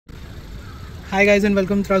Hi guys and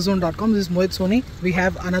welcome to Trustzone.com. This is Mohit Soni. We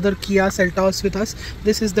have another Kia Seltos with us.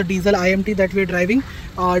 This is the diesel iMT that we're driving.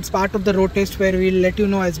 It's part of the road test where we'll let you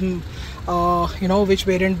know which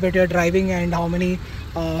variant that you're driving and how many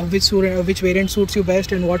which variant suits you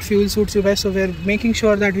best and what fuel suits you best. So we're making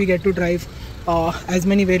sure that we get to drive as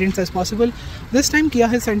many variants as possible. This time Kia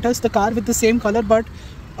has sent us the car with the same color, but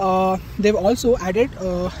they've also added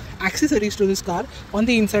accessories to this car on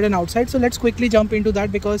the inside and outside. So let's quickly jump into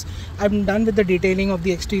that because I'm done with the detailing of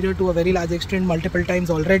the exterior to a very large extent multiple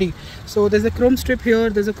times already. So there's a chrome strip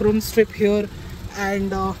here, there's a chrome strip here,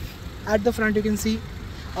 and at the front you can see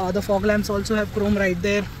the fog lamps also have chrome right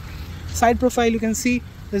there. Side profile you can see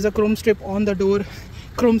there's a chrome strip on the door,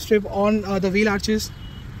 chrome strip on the wheel arches.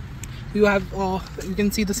 You have you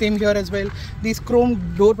can see the same here as well. These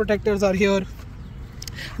chrome door protectors are here.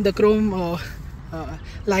 The chrome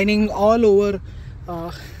lining all over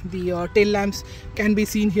the tail lamps can be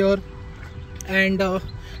seen here, and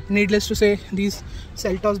needless to say, these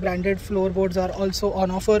Seltos branded floorboards are also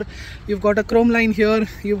on offer. You've got a chrome line here,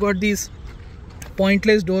 you've got these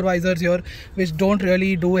pointless door visors here which don't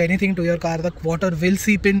really do anything to your car. The water will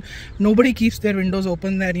seep in. Nobody keeps their windows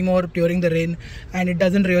open anymore during the rain, and it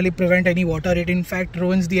doesn't really prevent any water. It in fact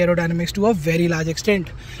ruins the aerodynamics to a very large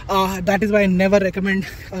extent. That is why I never recommend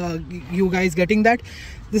you guys getting that.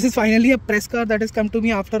 This is finally a press car that has come to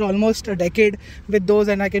me after almost a decade with those,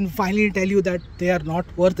 and I can finally tell you that they are not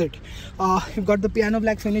worth it. You've got the piano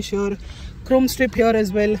black finish here, chrome strip here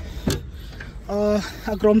as well, a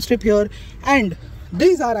chrome strip here, and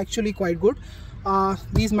these are actually quite good.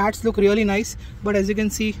 These mats look really nice, but as you can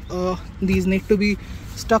see, these need to be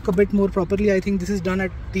stuck a bit more properly. I think this is done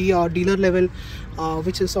at the dealer level,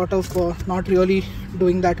 which is sort of not really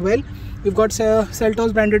doing that well. We've got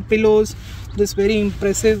Seltos branded pillows, this very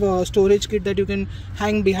impressive storage kit that you can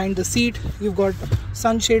hang behind the seat. You've got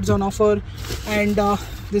sunshades on offer, and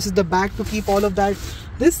this is the bag to keep all of that.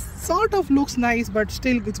 This sort of looks nice, but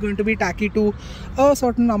still it's going to be tacky to a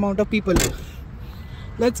certain amount of people.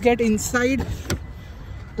 Let's get inside.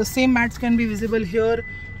 The same mats can be visible here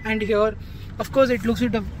and here. Of course, it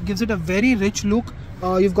gives it a very rich look.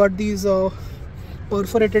 You've got these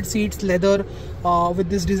perforated seats, leather with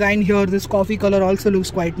this design here. This coffee color also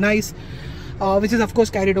looks quite nice, which is of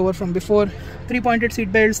course carried over from before. 3 pointed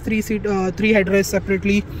seat belts, three headrests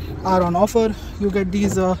separately are on offer. You get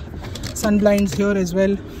these sun blinds here as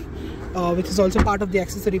well, which is also part of the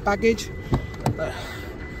accessory package.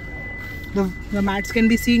 The mats can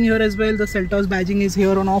be seen here as well. The Seltos badging is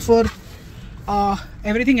here on offer.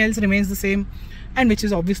 Everything else remains the same, and which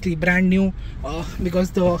is obviously brand new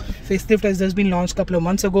because the facelift has just been launched a couple of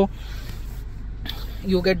months ago.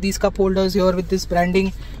 You get these cup holders here with this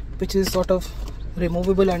branding, which is sort of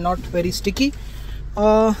removable and not very sticky.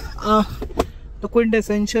 The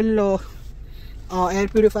quintessential air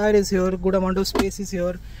purifier is here, good amount of space is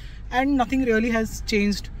here, and nothing really has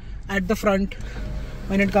changed at the front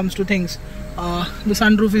when it comes to things. The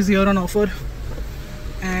sunroof is here on offer,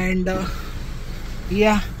 and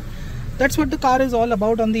yeah, that's what the car is all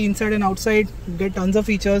about on the inside and outside. You get tons of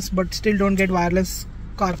features, but still don't get wireless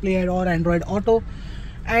CarPlay or Android Auto.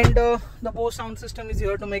 And the Bose sound system is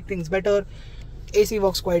here to make things better. AC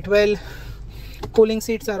works quite well. Cooling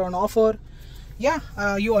seats are on offer. Yeah,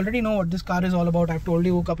 you already know what this car is all about. I've told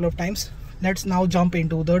you a couple of times. Let's now jump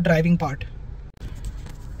into the driving part.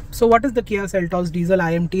 So what is the Kia Seltos Diesel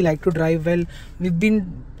iMT like to drive? Well, we've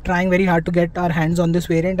been trying very hard to get our hands on this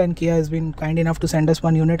variant, and Kia has been kind enough to send us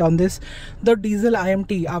one unit on this. The diesel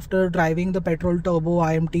iMT, after driving the petrol turbo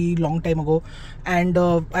iMT long time ago, and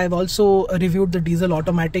I've also reviewed the diesel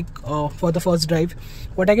automatic for the first drive.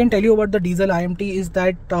 What I can tell you about the diesel iMT is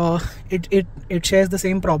that it shares the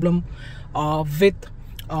same problem with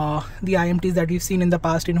the iMTs that we've seen in the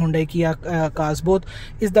past in Hyundai Kia cars. Both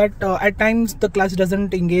is that at times the clutch doesn't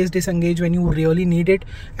disengage when you really need it,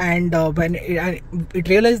 and when it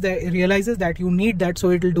realizes that you need that,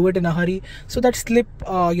 so it will do it in a hurry. So that slip,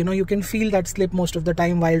 you can feel that slip most of the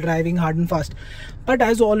time while driving hard and fast. But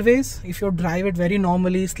as always, if you drive it very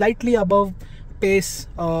normally, slightly above pace,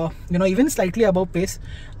 even slightly above pace,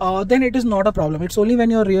 then it is not a problem. It's only when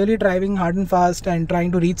you're really driving hard and fast and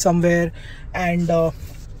trying to reach somewhere, and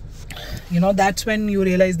that's when you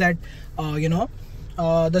realize that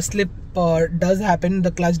the slip does happen.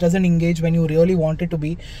 The clutch doesn't engage when you really want it to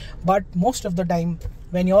be. But most of the time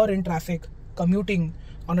when you're in traffic, commuting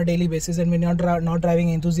on a daily basis, and when you're not driving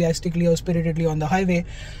enthusiastically or spiritedly on the highway,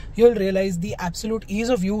 you'll realize the absolute ease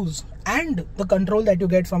of use and the control that you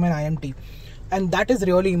get from an iMT. And that is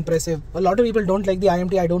really impressive. A lot of people don't like the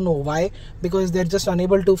iMT. I don't know why, because they're just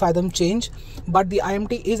unable to fathom change. But the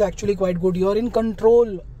iMT is actually quite good. You're in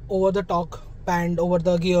control over the torque band, over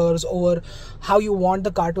the gears, over how you want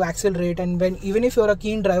the car to accelerate. And when, even if you're a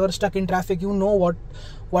keen driver stuck in traffic, you know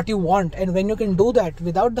what you want. And when you can do that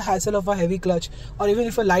without the hassle of a heavy clutch, or even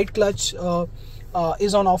if a light clutch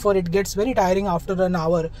is on offer, it gets very tiring after an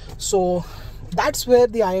hour. So that's where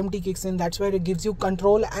the iMT kicks in. That's where it gives you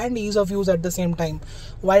control and ease of use at the same time.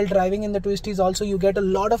 While driving in the twisties also, you get a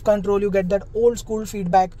lot of control. You get that old school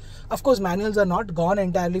feedback. Of course, manuals are not gone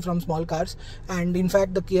entirely from small cars, and in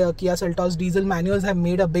fact the Kia Seltos Diesel manuals have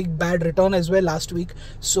made a big bad return as well last week.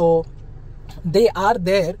 So they are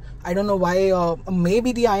there. I don't know why.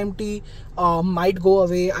 Maybe the iMT might go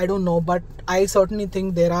away, I don't know, but I certainly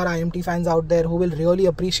think there are iMT fans out there who will really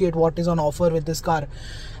appreciate what is on offer with this car.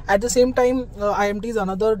 At the same time, iMT's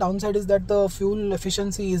another downside is that the fuel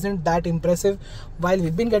efficiency isn't that impressive. While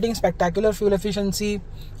we've been getting spectacular fuel efficiency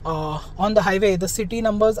on the highway, the city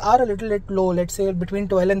numbers are a little bit low, let's say between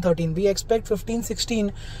 12 and 13. We expect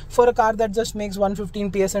 15-16 for a car that just makes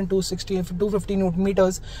 115 PS and 250 Newton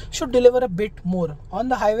meters, should deliver a bit more. On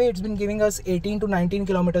the highway, it's been giving us 18 to 19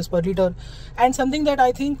 kilometers per liter, and something that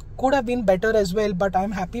I think could have been better as well, but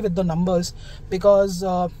I'm happy with the numbers because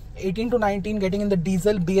 18 to 19 getting in the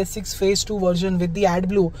diesel BS6 phase 2 version with the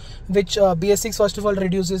AdBlue, which BS6 first of all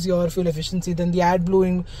reduces your fuel efficiency, then the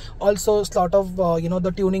AdBlue also sort of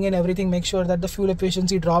the tuning and everything makes sure that the fuel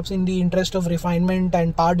efficiency drops in the interest of refinement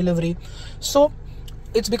and power delivery. So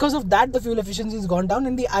it's because of that the fuel efficiency has gone down,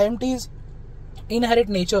 and the iMT's inherent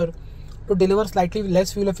nature to deliver slightly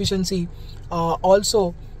less fuel efficiency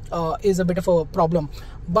also is a bit of a problem.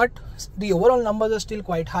 But the overall numbers are still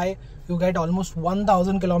quite high. You get almost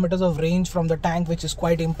 1000 kilometers of range from the tank, which is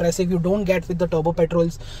quite impressive. You don't get with the turbo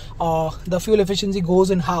petrols. The fuel efficiency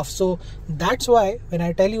goes in half. So that's why when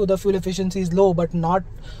I tell you the fuel efficiency is low but not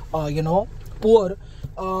poor,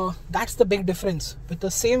 that's the big difference. With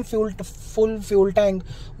the same full fuel tank,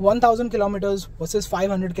 1000 kilometers versus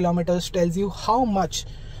 500 kilometers tells you how much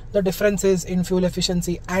the difference is in fuel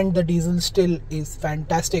efficiency, and the diesel still is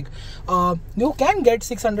fantastic. You can get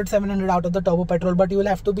 600-700 out of the turbo petrol, but you will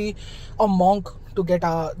have to be a monk to get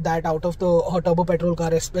that out of the turbo petrol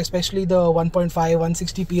car, especially the 1.5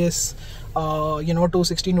 160 PS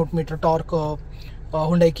 260 Newton meter torque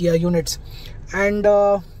Hyundai Kia units. And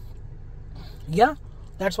yeah,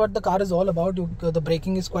 that's what the car is all about. The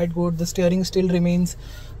braking is quite good. The steering still remains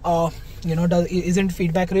isn't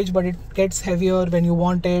feedback rich, but it gets heavier when you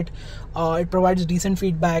want it. It provides decent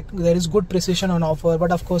feedback. There is good precision on offer,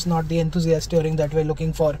 but of course not the enthusiast steering that we're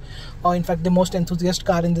looking for. In fact, the most enthusiast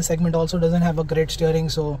car in this segment also doesn't have a great steering,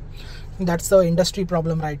 so that's the industry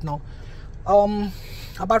problem right now.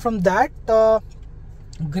 Apart from that,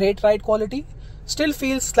 great ride quality. Still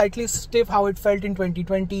feels slightly stiff how it felt in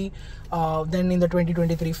 2020, then in the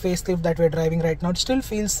 2023 facelift that we're driving right now, it still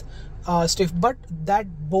feels stiff, but that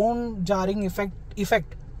bone jarring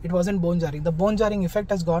effect, it wasn't bone jarring. The bone jarring effect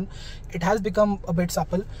has gone. It has become a bit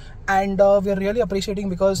supple, and we're really appreciating,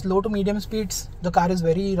 because low to medium speeds the car is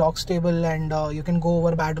very rock stable, and you can go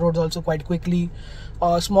over bad roads also quite quickly.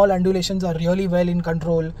 Small undulations are really well in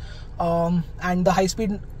control, and the high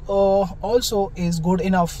speed also is good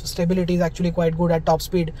enough. Stability is actually quite good at top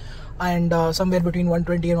speed, and somewhere between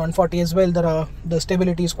 120 and 140 as well, the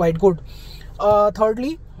stability is quite good.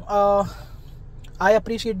 Thirdly, I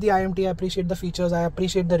appreciate the iMT, I appreciate the features, I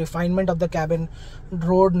appreciate the refinement of the cabin.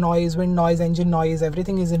 Road noise, wind noise, engine noise,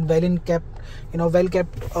 everything is well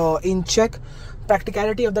kept in check.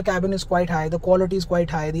 Practicality of the cabin is quite high, the quality is quite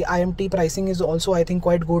high. The iMT pricing is also, I think,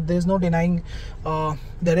 quite good. There is no denying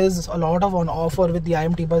there is a lot of on offer with the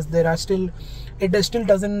iMT, but it still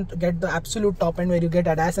doesn't get the absolute top end where you get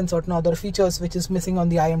ADAS and certain other features which is missing on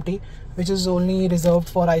the iMT, which is only reserved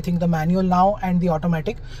for, I think, the manual now and the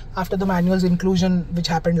automatic after the manual's inclusion, which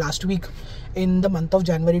happened last week in the month of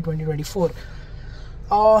January 2024.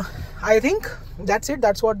 I think that's it.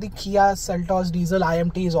 That's what the Kia Seltos Diesel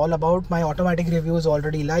iMT is all about. My automatic review is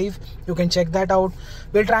already live. You can check that out.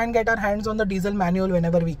 We'll try and get our hands on the diesel manual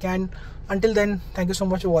whenever we can. Until then, thank you so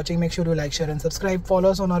much for watching. Make sure you like, share and subscribe. Follow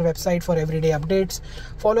us on our website for everyday updates.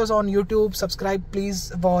 Follow us on YouTube. Subscribe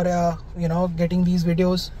please for getting these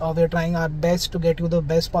videos. We're trying our best to get you the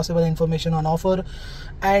best possible information on offer.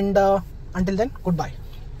 And until then, goodbye.